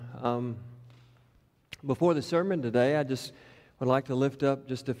Before the sermon today, I just would like to lift up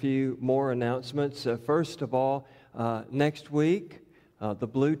just a few more announcements. First of all, next week, the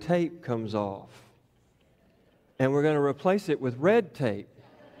blue tape comes off. And we're going to replace it with red tape.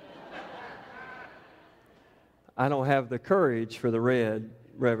 I don't have the courage for the red,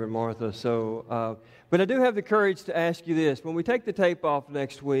 Reverend Martha, but I do have the courage to ask you this. When we take the tape off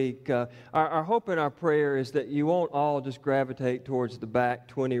next week, our hope and our prayer is that you won't all just gravitate towards the back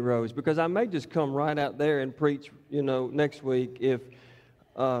 20 rows, because I may just come right out there and preach, next week if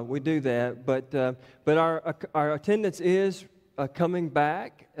we do that. But our attendance is coming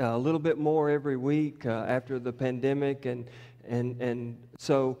back a little bit more every week after the pandemic, and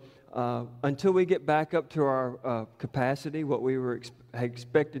so until we get back up to our capacity, what we were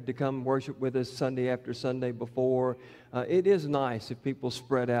expected to come worship with us Sunday after Sunday before, it is nice if people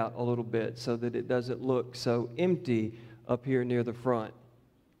spread out a little bit so that it doesn't look so empty up here near the front.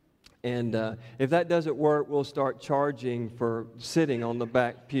 And if that doesn't work, we'll start charging for sitting on the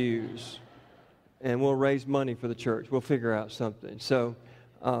back pews, and we'll raise money for the church. We'll figure out something. So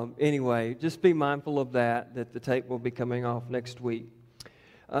anyway, just be mindful of that the tape will be coming off next week.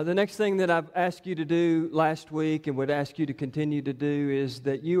 The next thing that I've asked you to do last week and would ask you to continue to do is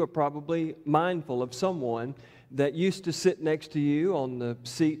that you are probably mindful of someone that used to sit next to you on the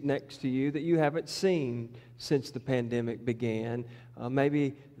seat next to you that you haven't seen since the pandemic began.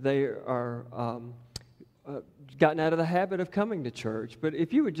 Maybe they are gotten out of the habit of coming to church. But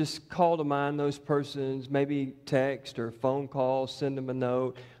if you would just call to mind those persons, maybe text or phone call, send them a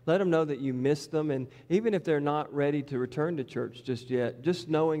note, let them know that you miss them. And even if they're not ready to return to church just yet, just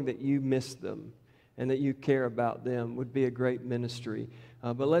knowing that you miss them and that you care about them would be a great ministry.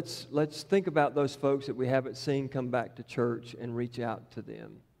 But let's think about those folks that we haven't seen come back to church and reach out to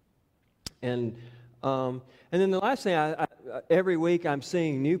them. And then the last thing, every week I'm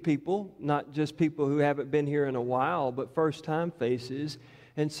seeing new people, not just people who haven't been here in a while, but first-time faces.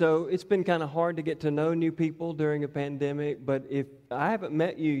 And so it's been kind of hard to get to know new people during a pandemic. But if I haven't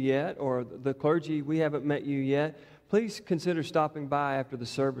met you yet, or the clergy, we haven't met you yet, please consider stopping by after the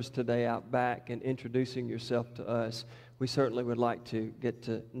service today out back and introducing yourself to us. We certainly would like to get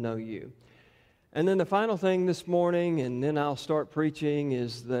to know you. And then the final thing this morning, and then I'll start preaching,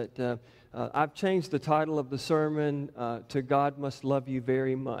 is that I've changed the title of the sermon to God Must Love You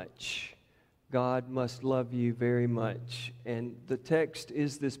Very Much. God must love you very much. And the text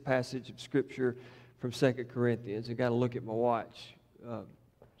is this passage of Scripture from 2 Corinthians. I've got to look at my watch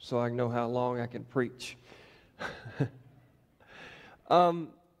so I can know how long I can preach.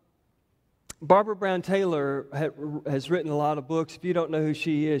 Barbara Brown Taylor has written a lot of books. If you don't know who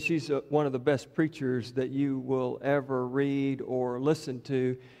she is, she's one of the best preachers that you will ever read or listen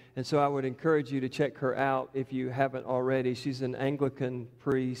to. And so I would encourage you to check her out if you haven't already. She's an Anglican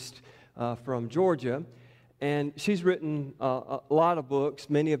priest from Georgia, and she's written a lot of books.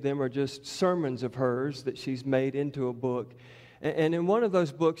 Many of them are just sermons of hers that she's made into a book. And in one of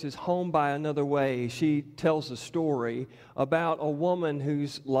those books is Home by Another Way. She tells a story about a woman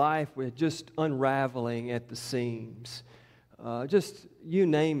whose life was just unraveling at the seams. Just you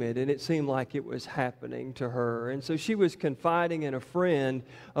name it, and it seemed like it was happening to her. And so she was confiding in a friend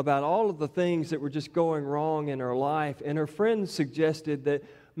about all of the things that were just going wrong in her life. And her friend suggested that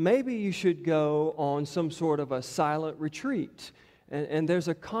maybe you should go on some sort of a silent retreat. And there's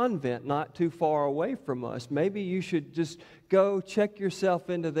a convent not too far away from us. Maybe you should just go check yourself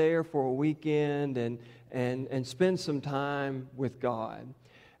into there for a weekend and spend some time with God.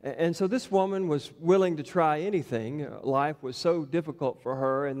 And so this woman was willing to try anything. Life was so difficult for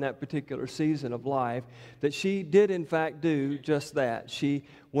her in that particular season of life that she did, in fact, do just that. She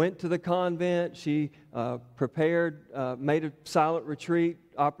went to the convent. She prepared, made a silent retreat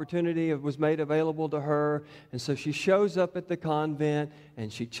opportunity was made available to her. And so she shows up at the convent,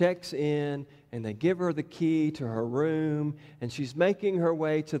 and she checks in, and they give her the key to her room, and she's making her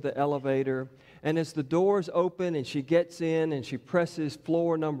way to the elevator. And as the doors open and she gets in and she presses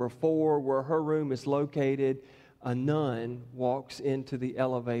floor number 4 where her room is located, a nun walks into the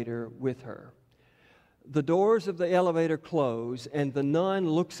elevator with her. The doors of the elevator close, and the nun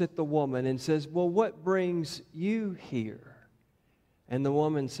looks at the woman and says, "Well, what brings you here?" And the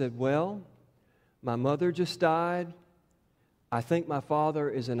woman said, "Well, my mother just died. I think my father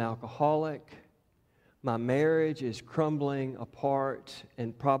is an alcoholic. My marriage is crumbling apart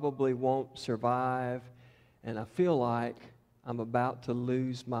and probably won't survive, and I feel like I'm about to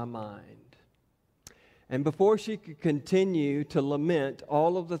lose my mind." And before she could continue to lament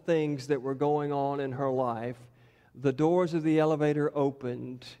all of the things that were going on in her life, the doors of the elevator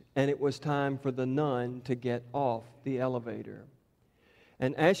opened, and it was time for the nun to get off the elevator.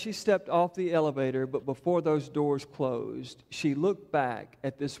 And as she stepped off the elevator, but before those doors closed, she looked back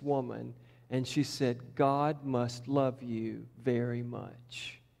at this woman and she said, "God must love you very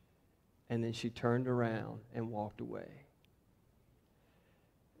much." And then she turned around and walked away.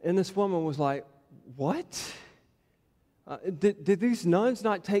 And this woman was like, "What? Did these nuns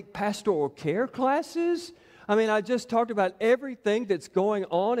not take pastoral care classes? I mean, I just talked about everything that's going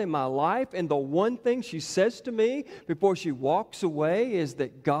on in my life, and the one thing she says to me before she walks away is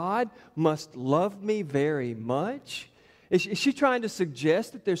that God must love me very much." Is she trying to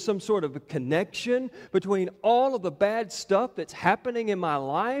suggest that there's some sort of a connection between all of the bad stuff that's happening in my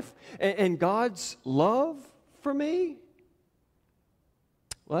life and God's love for me?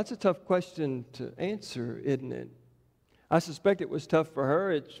 Well, that's a tough question to answer, isn't it? I suspect it was tough for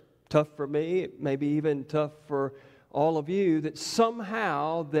her. It's tough for me. It may be even tough for all of you, that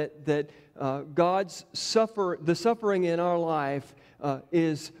somehow the suffering in our life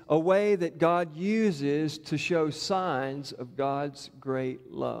is a way that God uses to show signs of God's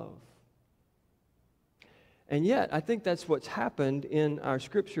great love. And yet, I think that's what's happened in our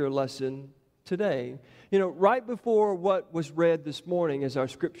scripture lesson today. You know, right before what was read this morning as our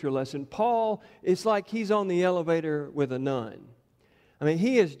scripture lesson, Paul, it's like he's on the elevator with a nun. I mean,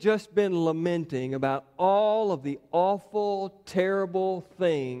 he has just been lamenting about all of the awful, terrible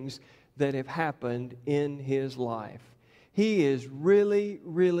things that have happened in his life. He is really,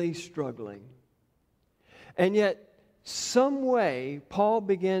 really struggling. And yet, some way, Paul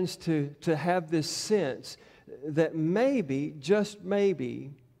begins to have this sense that maybe, just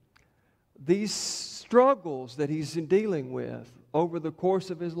maybe, these struggles that he's dealing with over the course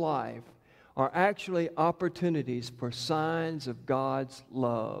of his life are actually opportunities for signs of God's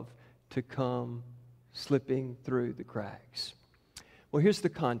love to come slipping through the cracks. Well, here's the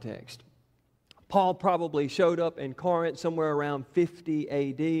context. Paul probably showed up in Corinth somewhere around 50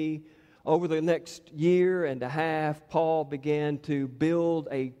 A.D. Over the next year and a half, Paul began to build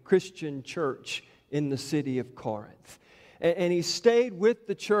a Christian church in the city of Corinth. And he stayed with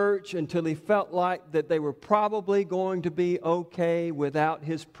the church until he felt like that they were probably going to be okay without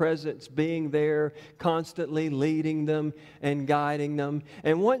his presence being there, constantly leading them and guiding them.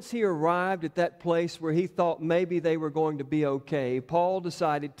 And once he arrived at that place where he thought maybe they were going to be okay, Paul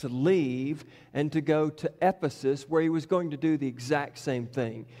decided to leave and to go to Ephesus, where he was going to do the exact same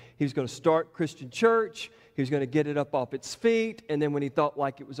thing. He was going to start Christian church. He was going to get it up off its feet. And then when he thought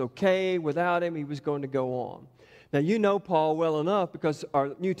like it was okay without him, he was going to go on. Now, you know Paul well enough, because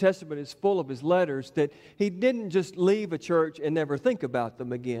our New Testament is full of his letters, that he didn't just leave a church and never think about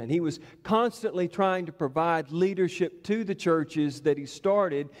them again. He was constantly trying to provide leadership to the churches that he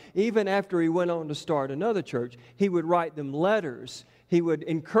started. Even after he went on to start another church, he would write them letters. He would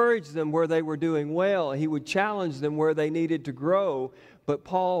encourage them where they were doing well. He would challenge them where they needed to grow. But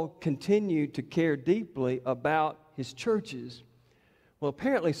Paul continued to care deeply about his churches. Well,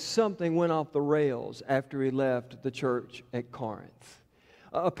 apparently something went off the rails after he left the church at Corinth.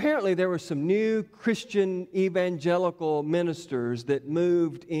 Apparently there were some new Christian evangelical ministers that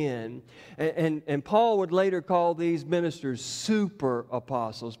moved in. And Paul would later call these ministers super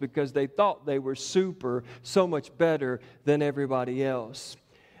apostles, because they thought they were super, so much better than everybody else.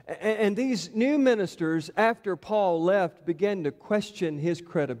 And these new ministers, after Paul left, began to question his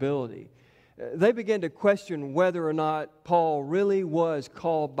credibility. They began to question whether or not Paul really was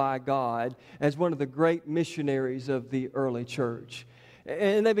called by God as one of the great missionaries of the early church.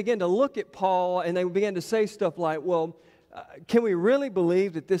 And they began to look at Paul, and they began to say stuff like, well, can we really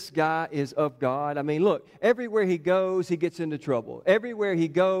believe that this guy is of God? I mean, look, everywhere he goes, he gets into trouble. Everywhere he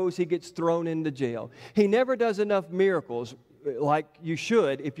goes, he gets thrown into jail. He never does enough miracles, like you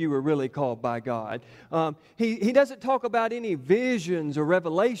should if you were really called by God. He doesn't talk about any visions or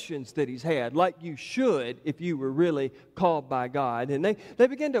revelations that he's had, like you should if you were really called by God. And they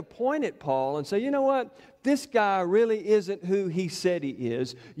begin to point at Paul and say, you know what? This guy really isn't who he said he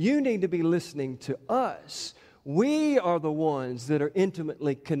is. You need to be listening to us. We are the ones that are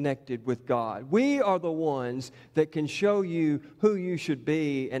intimately connected with God. We are the ones that can show you who you should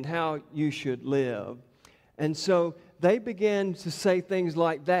be and how you should live. And so they began to say things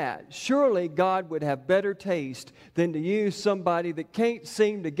like that. Surely God would have better taste than to use somebody that can't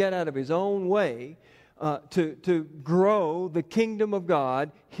seem to get out of his own way to grow the kingdom of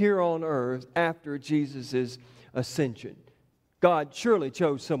God here on earth after Jesus' ascension. God surely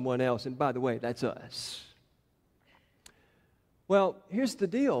chose someone else, and by the way, that's us. Well, here's the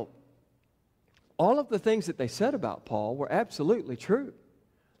deal. All of the things that they said about Paul were absolutely true.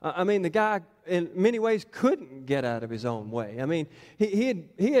 I mean, the guy in many ways couldn't get out of his own way. I mean, he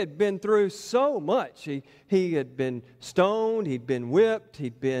had been through so much. He had been stoned, he'd been whipped,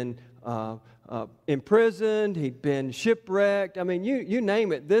 he'd been imprisoned, he'd been shipwrecked. I mean, you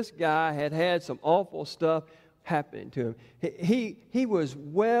name it, this guy had some awful stuff happening to him. He was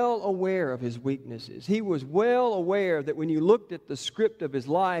well aware of his weaknesses. He was well aware that when you looked at the script of his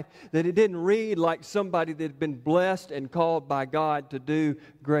life, that it didn't read like somebody that had been blessed and called by God to do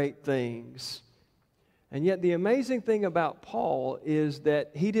great things. And yet the amazing thing about Paul is that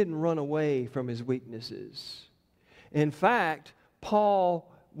he didn't run away from his weaknesses. In fact, Paul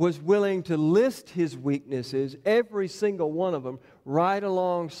was willing to list his weaknesses, every single one of them, right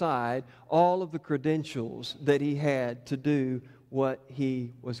alongside all of the credentials that he had to do what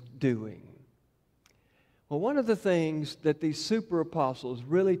he was doing. Well, one of the things that these super apostles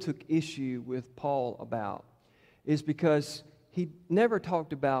really took issue with Paul about is because he never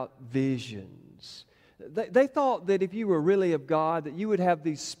talked about visions. They thought that if you were really of God, that you would have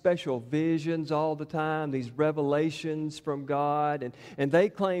these special visions all the time, these revelations from God, and they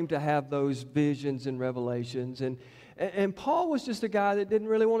claimed to have those visions and revelations. And Paul was just a guy that didn't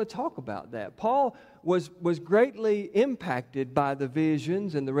really want to talk about that. Paul was greatly impacted by the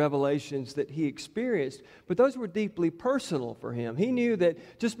visions and the revelations that he experienced, but those were deeply personal for him. He knew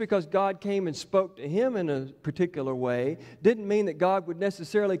that just because God came and spoke to him in a particular way didn't mean that God would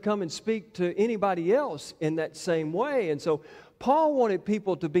necessarily come and speak to anybody else in that same way. And so Paul wanted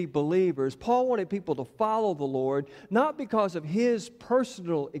people to be believers. Paul wanted people to follow the Lord, not because of his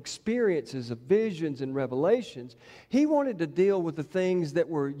personal experiences of visions and revelations. He wanted to deal with the things that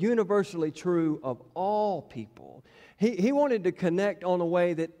were universally true of all people. He wanted to connect on a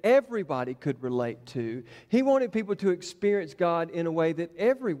way that everybody could relate to. He wanted people to experience God in a way that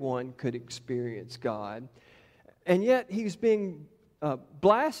everyone could experience God. And yet he's being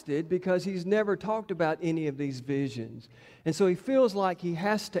blasted because he's never talked about any of these visions. And so he feels like he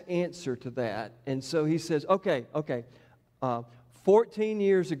has to answer to that. And so he says, okay, 14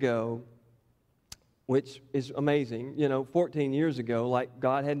 years ago, which is amazing, 14 years ago, like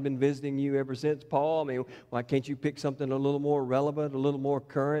God hadn't been visiting you ever since, Paul. I mean, why can't you pick something a little more relevant, a little more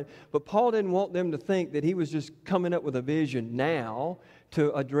current? But Paul didn't want them to think that he was just coming up with a vision now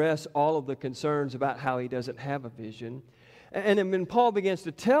to address all of the concerns about how he doesn't have a vision. And then when Paul begins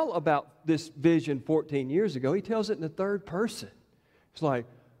to tell about this vision 14 years ago, he tells it in the third person. It's like,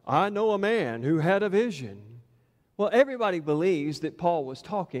 I know a man who had a vision. Well, everybody believes that Paul was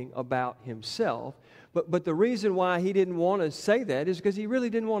talking about himself, but the reason why he didn't want to say that is because he really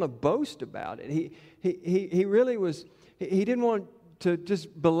didn't want to boast about it. He really was, he didn't want to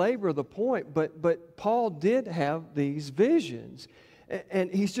just belabor the point, but Paul did have these visions.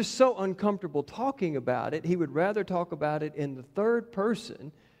 And he's just so uncomfortable talking about it. He would rather talk about it in the third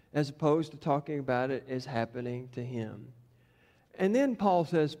person as opposed to talking about it as happening to him. And then Paul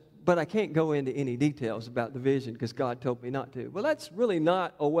says, but I can't go into any details about the vision because God told me not to. Well, that's really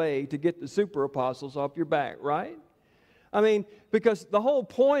not a way to get the super apostles off your back, right? I mean, because the whole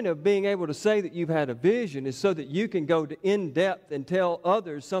point of being able to say that you've had a vision is so that you can go to in depth and tell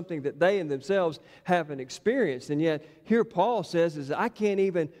others something that they in themselves haven't experienced. And yet, here Paul says is I can't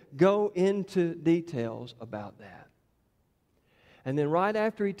even go into details about that. And then right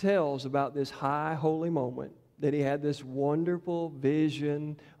after he tells about this high holy moment, that he had this wonderful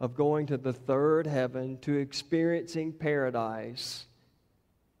vision of going to the third heaven, to experiencing paradise,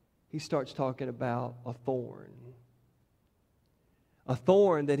 he starts talking about a thorn. A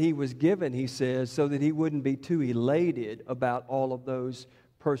thorn that he was given, he says, so that he wouldn't be too elated about all of those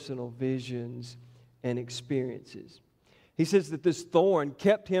personal visions and experiences. He says that this thorn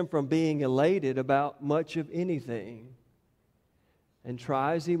kept him from being elated about much of anything. And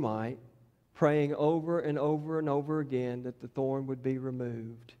try as he might, praying over and over and over again that the thorn would be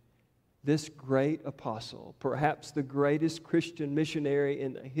removed, this great apostle, perhaps the greatest Christian missionary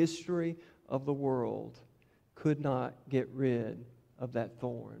in the history of the world, could not get rid of that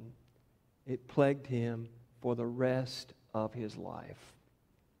thorn. It plagued him for the rest of his life.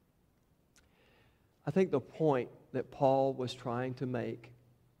 I think the point that Paul was trying to make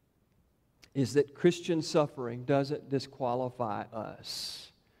is that Christian suffering doesn't disqualify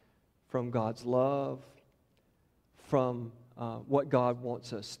us from God's love, from what God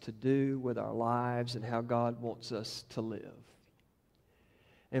wants us to do with our lives and how God wants us to live.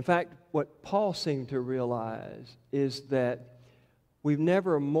 In fact, what Paul seemed to realize is that we're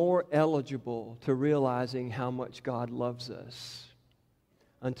never more eligible to realizing how much God loves us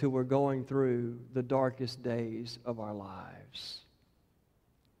until we're going through the darkest days of our lives.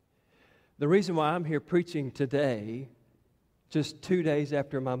 The reason why I'm here preaching today just 2 days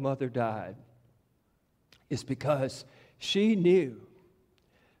after my mother died is because she knew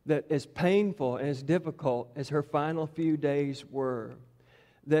that as painful and as difficult as her final few days were,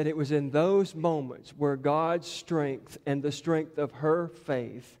 that it was in those moments where God's strength and the strength of her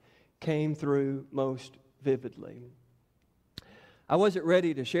faith came through most vividly. I wasn't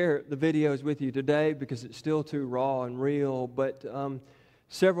ready to share the videos with you today because it's still too raw and real, but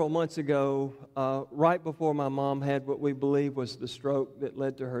several months ago, right before my mom had what we believe was the stroke that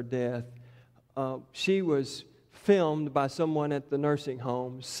led to her death, she was filmed by someone at the nursing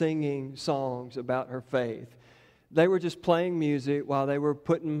home singing songs about her faith. They were just playing music while they were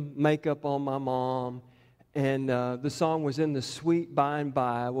putting makeup on my mom, and the song was In the Sweet By and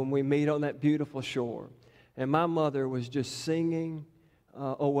By, When We Meet on That Beautiful Shore. And my mother was just singing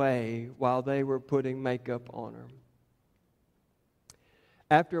away while they were putting makeup on her.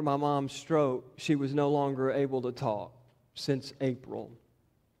 After my mom's stroke, she was no longer able to talk since April.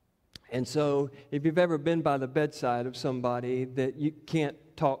 And so if you've ever been by the bedside of somebody that you can't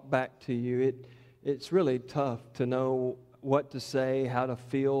talk back to you, it's really tough to know what to say, how to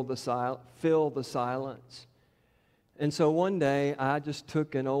fill the silence. And so one day I just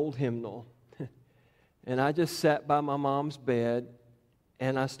took an old hymnal and I just sat by my mom's bed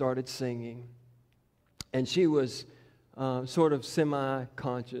and I started singing. And she was sort of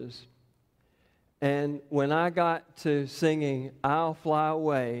semi-conscious. And when I got to singing, I'll Fly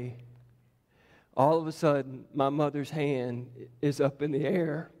Away, all of a sudden my mother's hand is up in the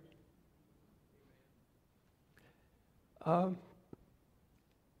air. I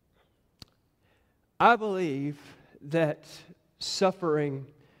believe that suffering,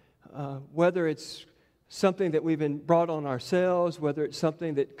 whether it's something that we've been brought on ourselves, whether it's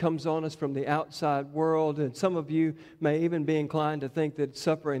something that comes on us from the outside world, and some of you may even be inclined to think that it's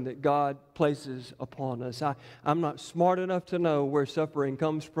suffering that God places upon us. I'm not smart enough to know where suffering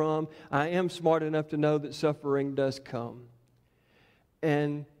comes from. I am smart enough to know that suffering does come.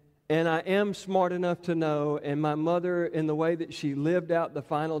 And I am smart enough to know, and my mother, in the way that she lived out the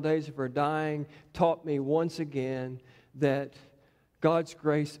final days of her dying, taught me once again that God's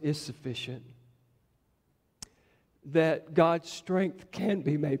grace is sufficient. That God's strength can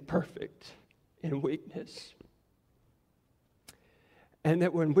be made perfect in weakness. And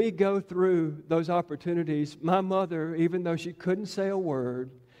that when we go through those opportunities, my mother, even though she couldn't say a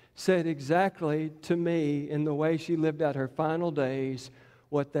word, said exactly to me in the way she lived out her final days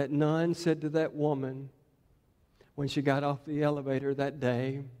what that nun said to that woman when she got off the elevator that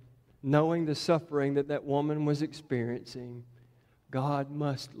day, knowing the suffering that that woman was experiencing. God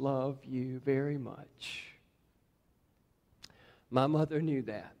must love you very much. My mother knew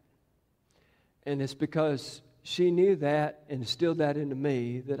that. And it's because she knew that and instilled that into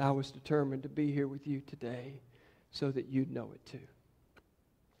me that I was determined to be here with you today so that you'd know it too.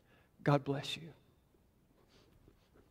 God bless you.